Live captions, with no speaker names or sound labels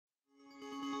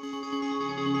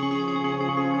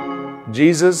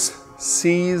Jesus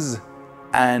sees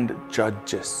and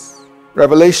judges.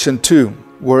 Revelation 2,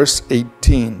 verse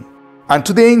 18. And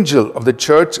to the angel of the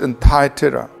church in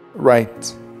Thyatira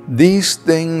write, These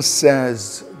things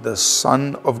says the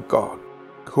Son of God,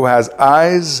 who has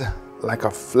eyes like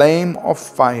a flame of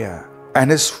fire,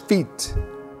 and his feet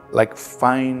like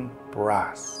fine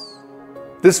brass.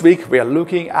 This week we are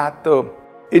looking at the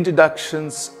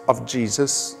introductions of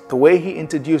Jesus, the way he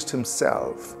introduced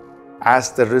himself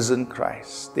as the risen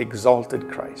Christ, the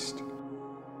exalted Christ.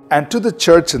 And to the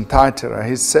church in Thyatira,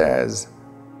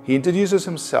 he introduces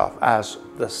himself as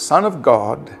the Son of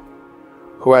God,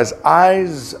 who has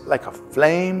eyes like a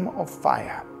flame of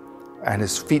fire and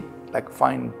his feet like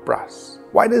fine brass.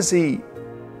 Why does he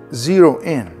zero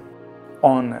in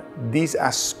on these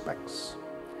aspects?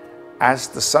 As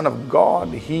the Son of God,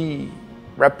 he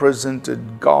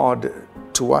represented God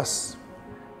to us.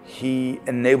 He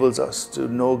enables us to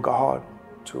know God.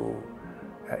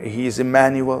 He is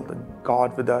Emmanuel, the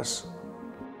God with us.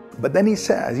 But then he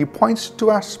points to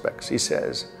two aspects. He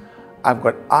says, I've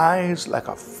got eyes like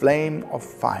a flame of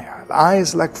fire.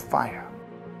 Eyes like fire.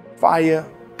 Fire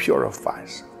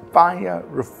purifies. Fire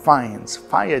refines.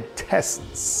 Fire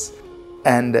tests.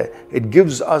 And it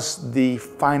gives us the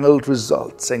final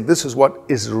result, saying this is what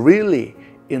is really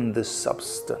in this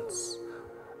substance.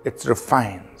 It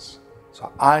refines.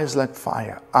 So eyes like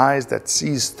fire. Eyes that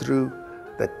sees through,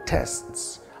 that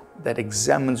tests, that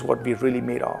examines what we're really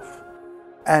made of.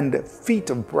 And feet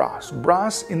of brass.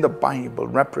 Brass in the Bible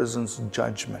represents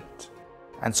judgment.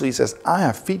 And so he says, I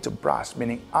have feet of brass,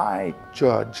 meaning I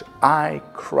judge, I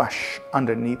crush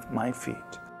underneath my feet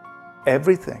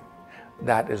everything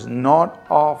that is not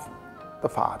of the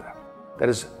Father, that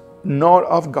is not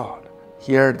of God.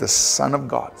 Here the Son of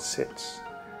God sits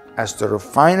as the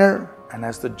refiner and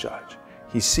as the judge.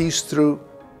 He sees through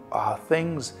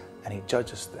things and he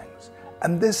judges things.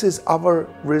 And this is our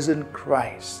risen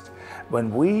Christ.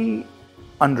 When we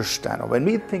understand, or when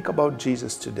we think about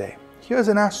Jesus today, here's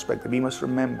an aspect that we must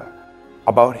remember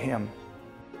about him,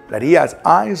 that he has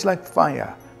eyes like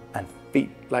fire and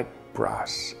feet like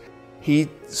brass. He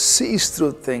sees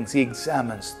through things, he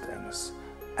examines things,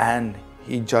 and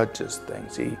he judges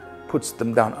things. He puts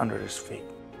them down under his feet.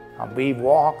 And we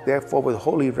walk, therefore, with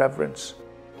holy reverence,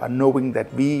 knowing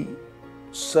that we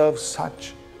serve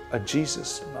such a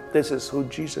Jesus. This is who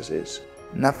Jesus is.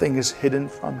 Nothing is hidden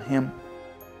from him.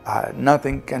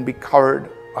 Nothing can be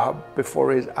covered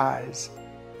before his eyes.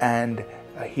 And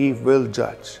he will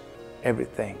judge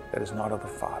everything that is not of the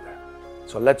Father.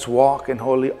 So let's walk in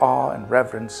holy awe and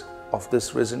reverence of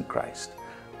this risen Christ,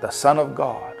 the Son of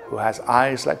God, who has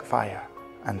eyes like fire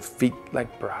and feet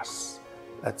like brass.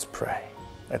 Let's pray.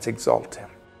 Let's exalt him.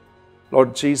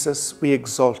 Lord Jesus, we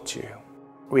exalt you.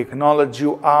 We acknowledge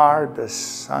you are the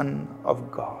Son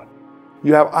of God.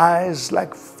 You have eyes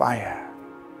like fire,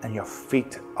 and your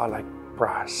feet are like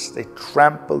brass. They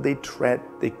trample, they tread,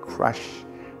 they crush,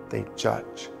 they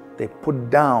judge. They put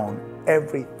down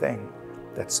everything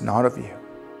that's not of you.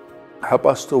 Help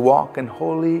us to walk in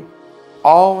holy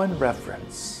awe and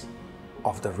reverence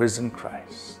of the risen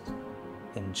Christ.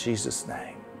 In Jesus'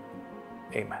 name,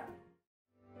 amen.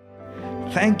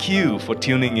 Thank you for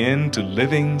tuning in to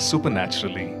Living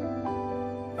Supernaturally.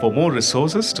 For more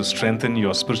resources to strengthen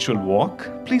your spiritual walk,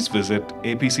 please visit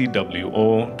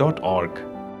apcwo.org.